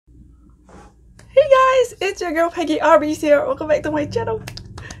guys, it's your girl Peggy Arby's here. Welcome back to my channel.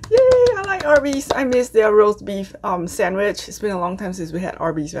 Yay, I like Arby's. I miss their roast beef sandwich. It's been a long time since we had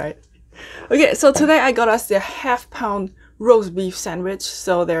Arby's, right? Okay, so today I got us their half-pound roast beef sandwich.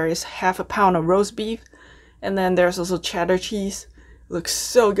 So there is half a pound of roast beef, and then there's also cheddar cheese. Looks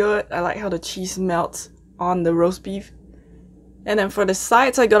so good. I like how the cheese melts on the roast beef. And then for the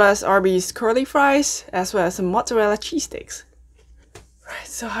sides, I got us Arby's curly fries as well as some mozzarella cheese sticks. Right,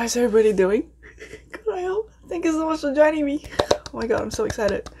 so how's everybody doing? Good, I hope. Thank you so much for joining me. Oh my god, I'm so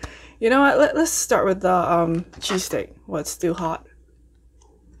excited. You know what? Let's start with the cheese steak. Well, it's still hot.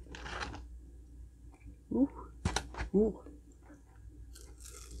 Ooh. Ooh.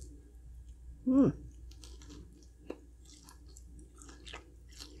 Mmm.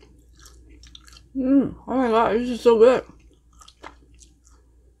 Mmm. Oh my god, this is so good.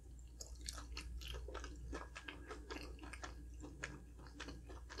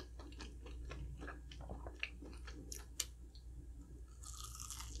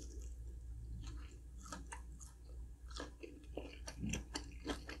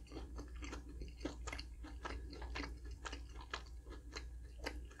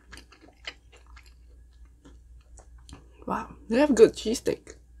 Wow, they have good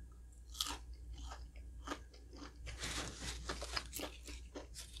cheesesteak.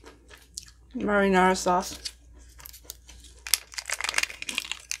 Marinara sauce.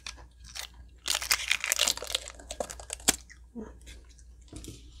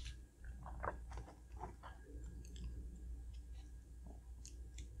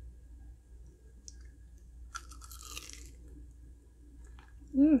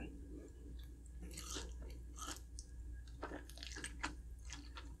 Mmm.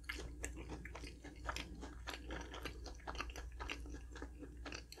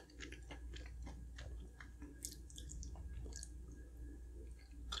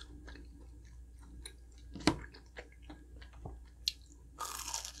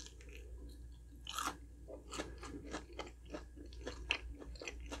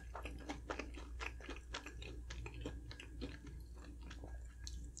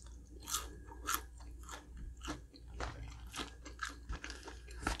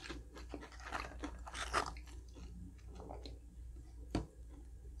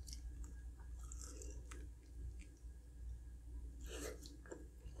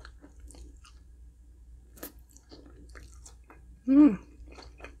 Mmm.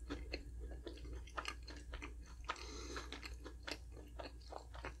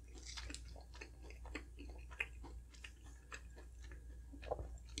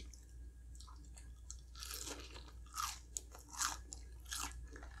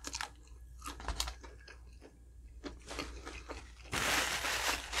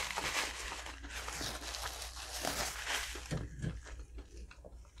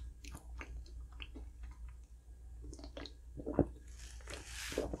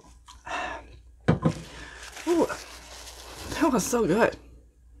 Ooh, that was so good.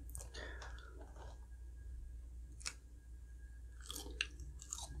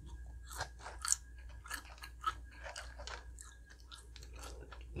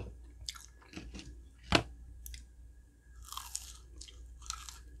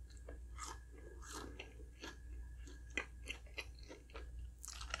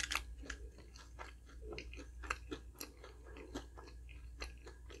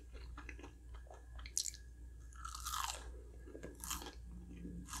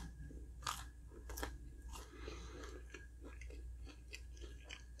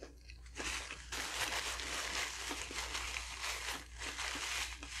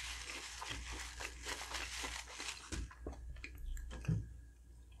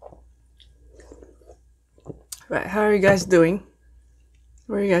 Right, how are you guys doing?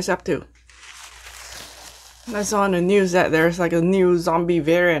 What are you guys up to? I saw on the news that there's like a new zombie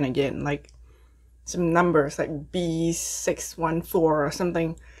variant again, like some numbers like B614 or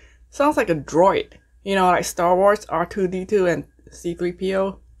something. Sounds like a droid. You know, like Star Wars, R2-D2 and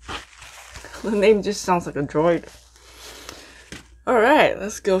C3PO. The name just sounds like a droid. Alright,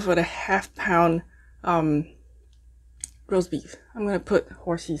 let's go for the half-pound roast beef. I'm gonna put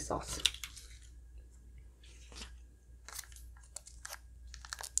horsey sauce.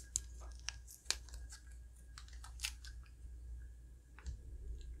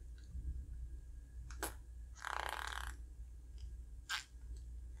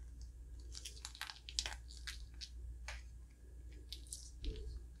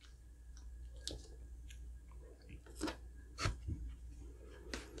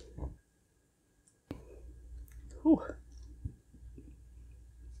 Whew.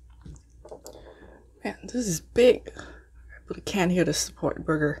 Man, this is big. I put a can here to support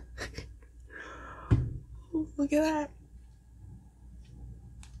burger. Look at that.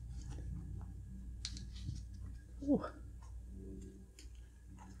 Ooh.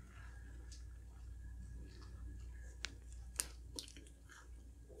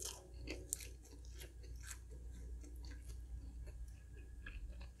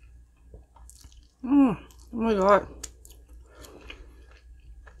 Oh my god.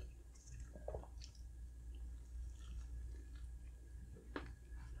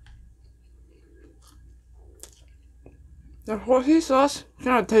 The horsey sauce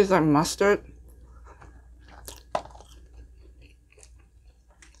kind of tastes like mustard.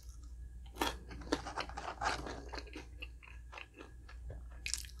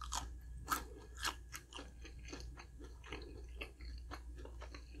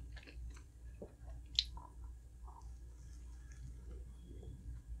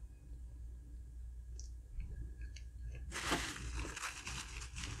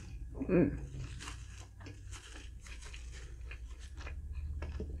 Mm.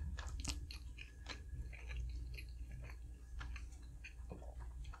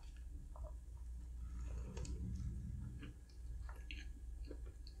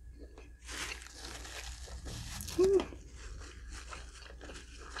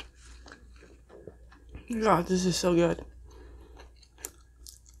 God, this is so good.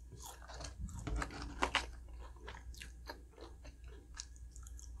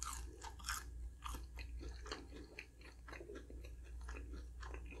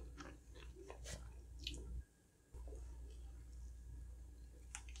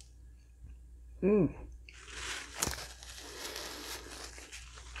 Mm.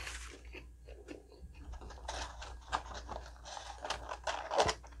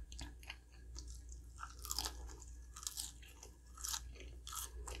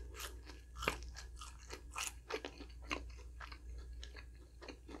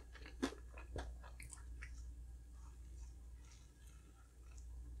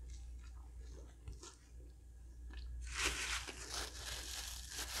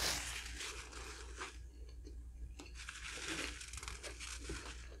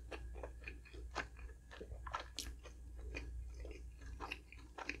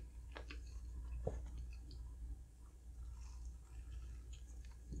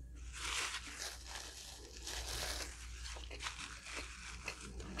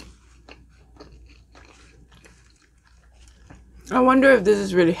 I wonder if this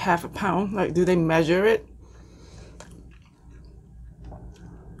is really half a pound. Like, do they measure it?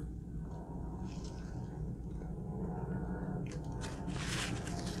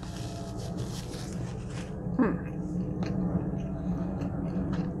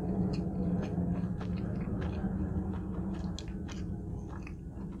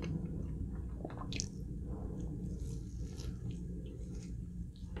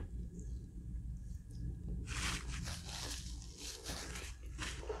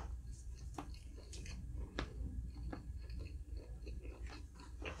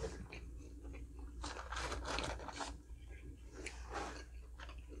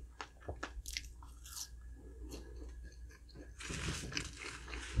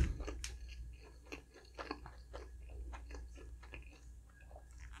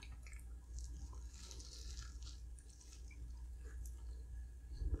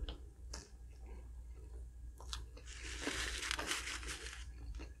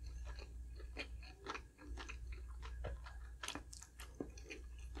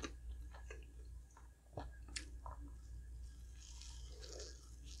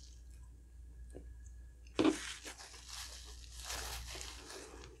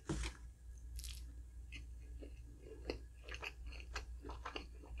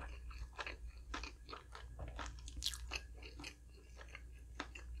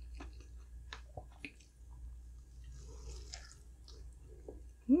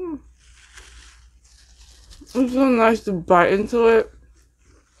 It's so nice to bite into it.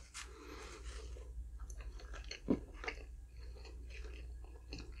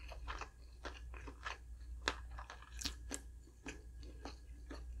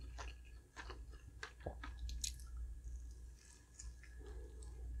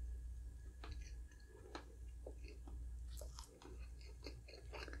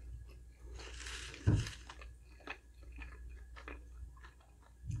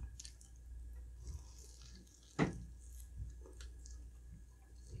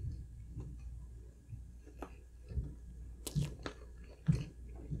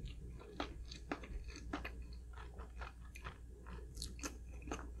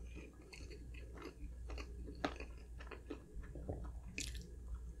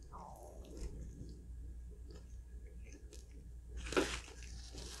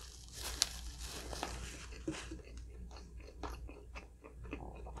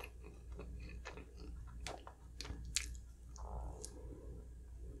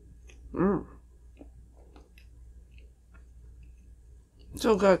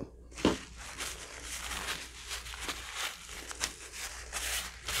 So good.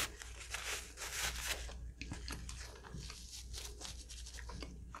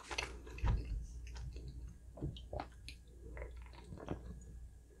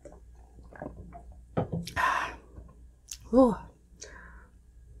 Ooh.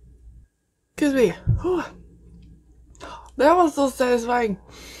 Excuse me. Ooh. That was so satisfying.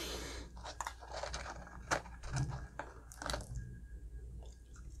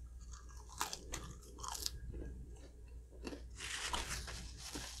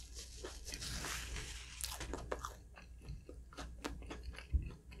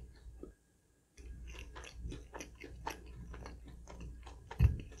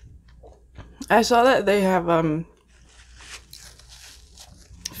 I saw that they have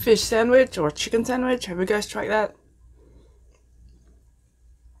fish sandwich or chicken sandwich. Have you guys tried that?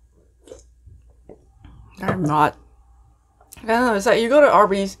 I'm not. I don't know. It's like you go to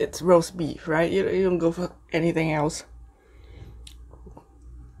Arby's, it's roast beef, right? You don't go for anything else.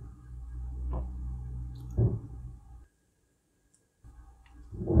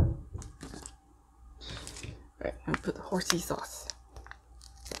 Right, I'm gonna put the horsey sauce.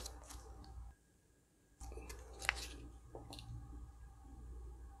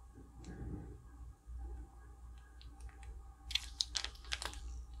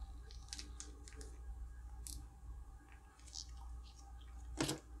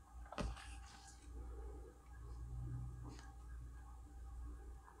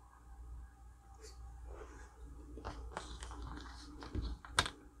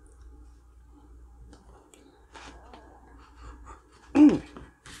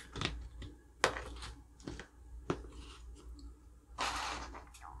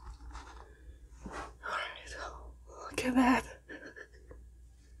 Look at that.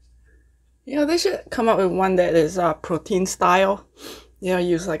 Yeah, they should come up with one that is protein style. You know,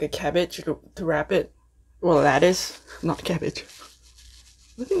 use like a cabbage to wrap it. Well, lettuce, not cabbage.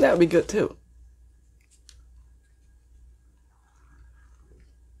 I think that would be good too.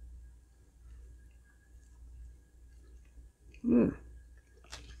 Mm.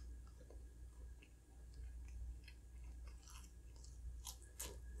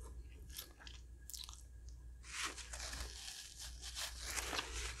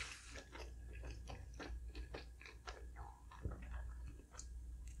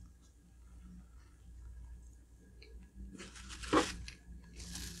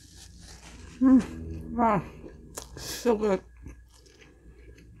 Wow, so good.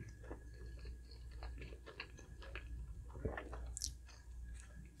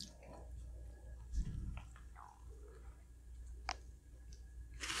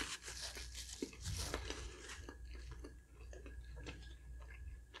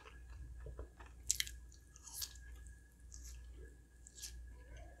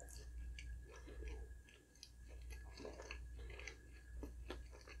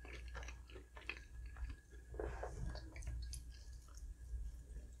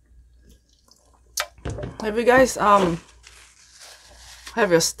 Have you guys have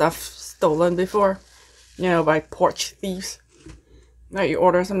your stuff stolen before? You know, by porch thieves. Like you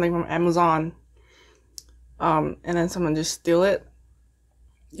order something from Amazon, and then someone just steal it.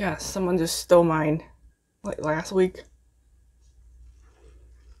 Yeah, someone just stole mine, like last week.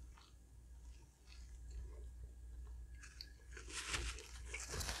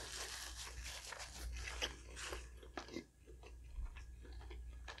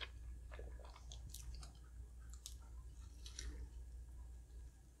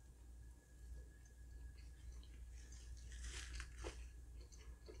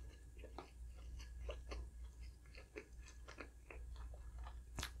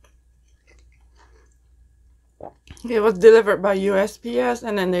 It was delivered by USPS,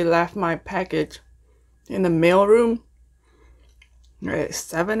 and then they left my package in the mail room at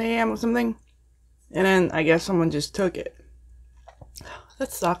 7 a.m. or something. And then I guess someone just took it.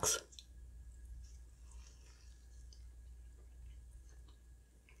 That sucks.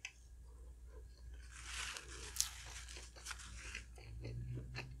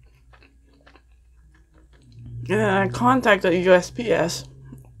 And I contacted USPS.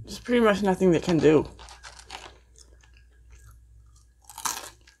 There's pretty much nothing they can do.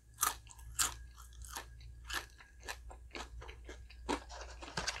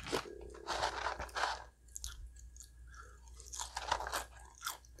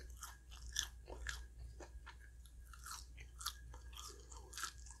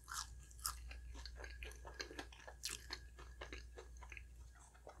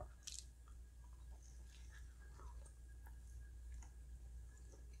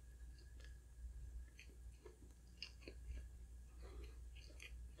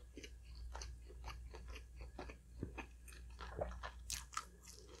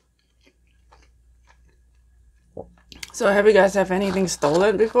 So have you guys have anything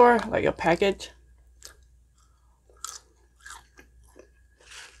stolen before? Like a package?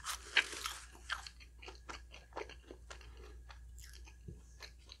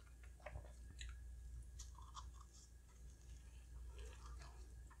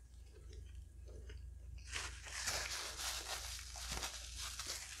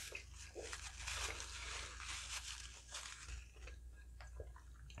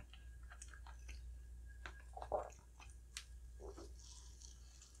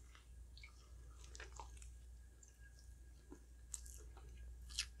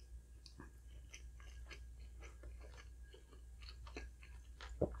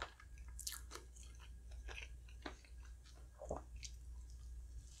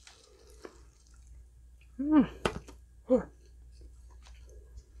 Mm.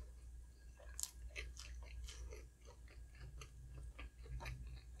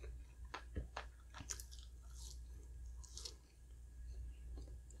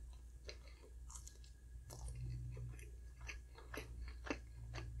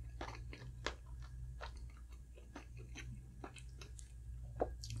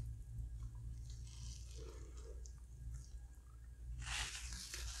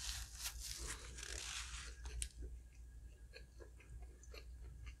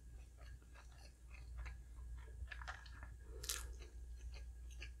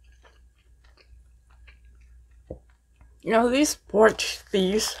 You know, these porch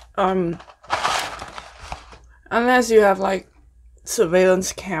thieves, unless you have like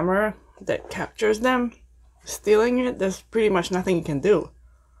surveillance camera that captures them stealing it, there's pretty much nothing you can do.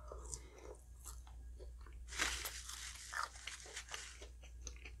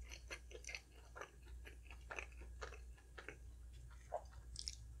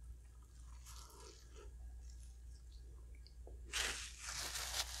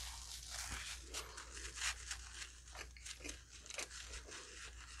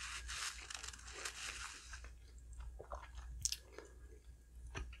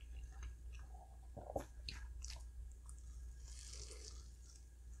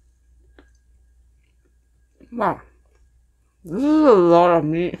 Wow, this is a lot of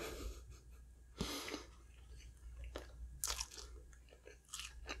meat.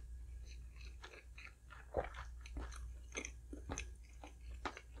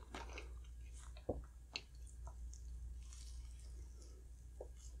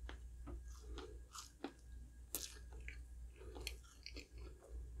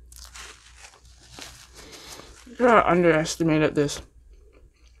 I underestimated this.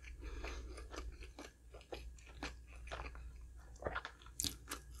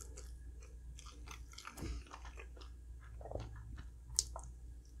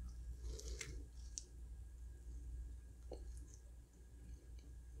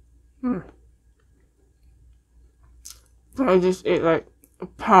 I just ate like a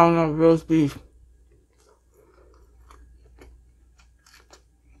pound of roast beef.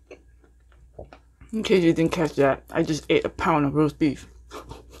 In case you didn't catch that, I just ate a pound of roast beef.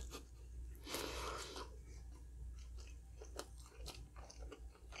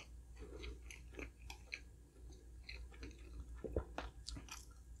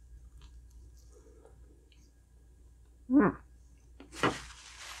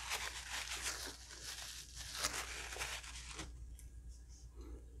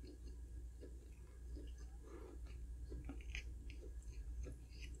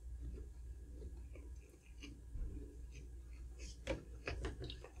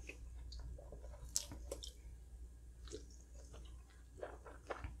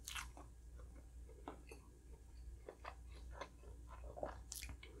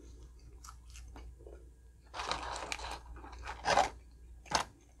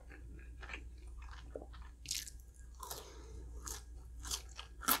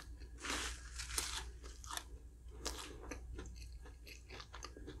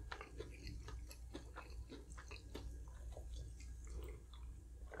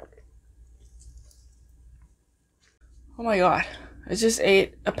 Oh my god, I just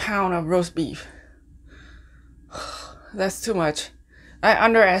ate a pound of roast beef. That's too much. I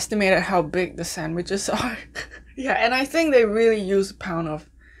underestimated how big the sandwiches are. Yeah, and I think they really use a pound of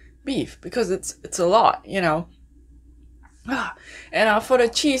beef because it's a lot, you know. And for the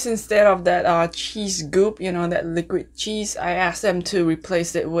cheese, instead of that cheese goop, you know, that liquid cheese, I asked them to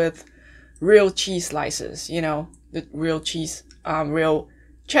replace it with real cheese slices, you know, the real cheese, real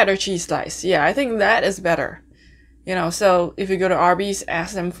cheddar cheese slice. Yeah, I think that is better. You know, so if you go to Arby's,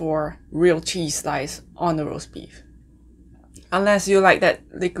 ask them for real cheese slice on the roast beef. Unless you like that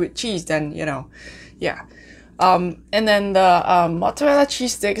liquid cheese, then, you know, yeah. And then the mozzarella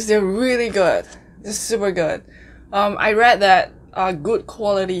cheese sticks, they're really good. They're super good. I read that good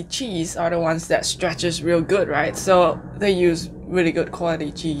quality cheese are the ones that stretches real good, right? So they use really good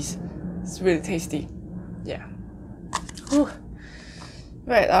quality cheese. It's really tasty. Yeah. Whew.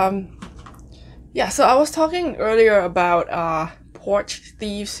 Right. Yeah. So I was talking earlier about porch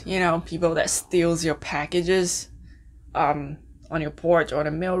thieves. You know, people that steals your packages on your porch or the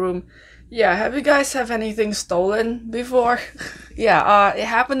mailroom. Yeah. Have you guys have anything stolen before? Yeah. It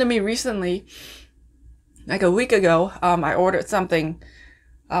happened to me recently. Like a week ago, I ordered something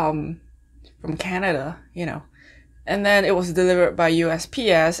from Canada, you know, and then it was delivered by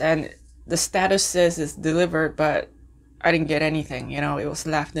USPS, and the status says it's delivered, but I didn't get anything, you know. It was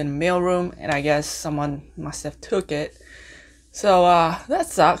left in the mailroom, and I guess someone must have took it. So that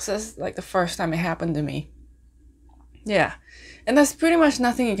sucks. That's like the first time it happened to me. Yeah, and there's pretty much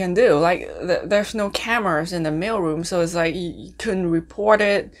nothing you can do. Like there's no cameras in the mailroom, so it's like you couldn't report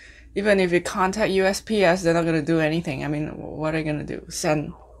it. Even if you contact USPS, they're not gonna do anything. I mean, what are they gonna do?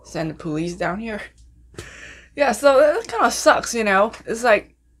 Send the police down here? Yeah, so that kind of sucks, you know. It's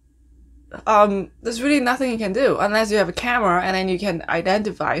like, there's really nothing you can do unless you have a camera and then you can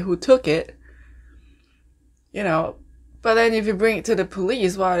identify who took it. You know, but then if you bring it to the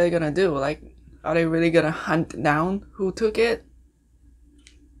police, what are they gonna do? Like, are they really gonna hunt down who took it?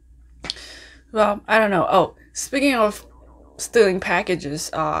 Well, I don't know. Oh, speaking of stealing packages,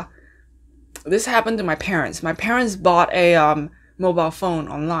 this happened to my parents. My parents bought a mobile phone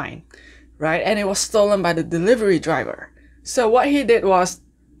online, right? And it was stolen by the delivery driver. So what he did was,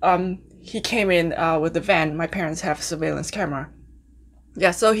 he came in with the van. My parents have a surveillance camera. Yeah,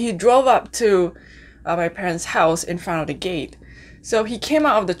 so he drove up to my parents' house in front of the gate. So he came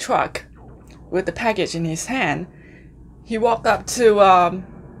out of the truck with the package in his hand. He walked up to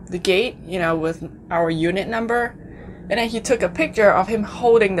the gate, you know, with our unit number. And then he took a picture of him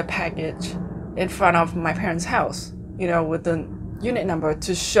holding the package in front of my parents' house, you know, with the unit number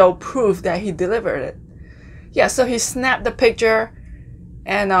to show proof that he delivered it. Yeah, so he snapped the picture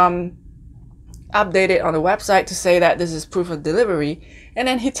and updated it on the website to say that this is proof of delivery. And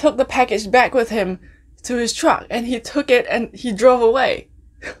then he took the package back with him to his truck and he took it and he drove away.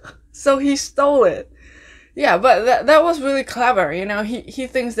 So he stole it. Yeah, but that was really clever, you know. He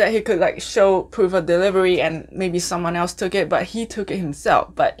thinks that he could like show proof of delivery and maybe someone else took it, but he took it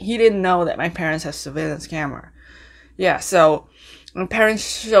himself. But he didn't know that my parents have surveillance camera. Yeah, so my parents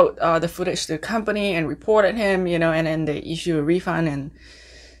showed the footage to the company and reported him, you know, and then they issued a refund. And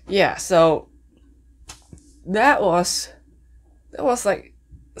yeah, so that was like,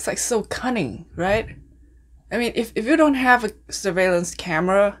 it's like so cunning, right? I mean, if you don't have a surveillance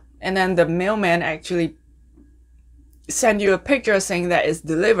camera and then the mailman actually send you a picture saying that it's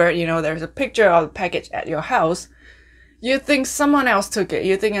delivered, you know, there's a picture of the package at your house, you think someone else took it,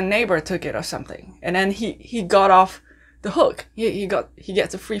 you think a neighbor took it or something, and then he got off the hook. He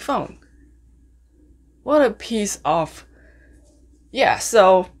gets a free phone. What a piece of... Yeah,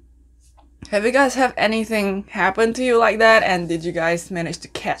 so have you guys have anything happen to you like that, and did you guys manage to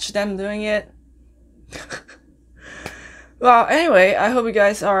catch them doing it? Well, anyway, I hope you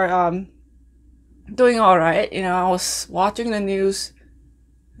guys are doing alright. You know, I was watching the news.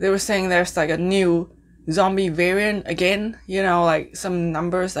 They were saying there's like a new zombie variant again. You know, like some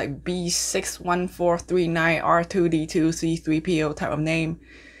numbers like B61439R2D2C3PO type of name.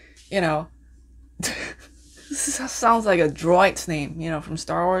 You know, this sounds like a droid's name, you know, from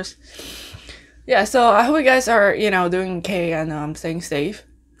Star Wars. Yeah, so I hope you guys are, you know, doing okay and staying safe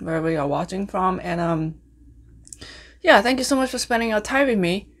wherever you're watching from. And yeah, thank you so much for spending your time with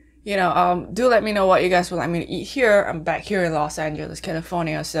me. You know, do let me know what you guys would like me to eat here. I'm back here in Los Angeles,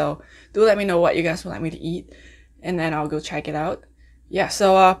 California, so do let me know what you guys would like me to eat, and then I'll go check it out. Yeah,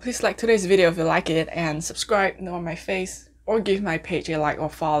 so please like today's video if you like it, and subscribe, know my face, or give my page a like or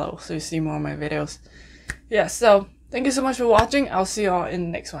follow so you see more of my videos. Yeah, so thank you so much for watching. I'll see you all in the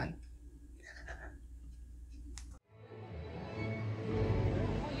next one.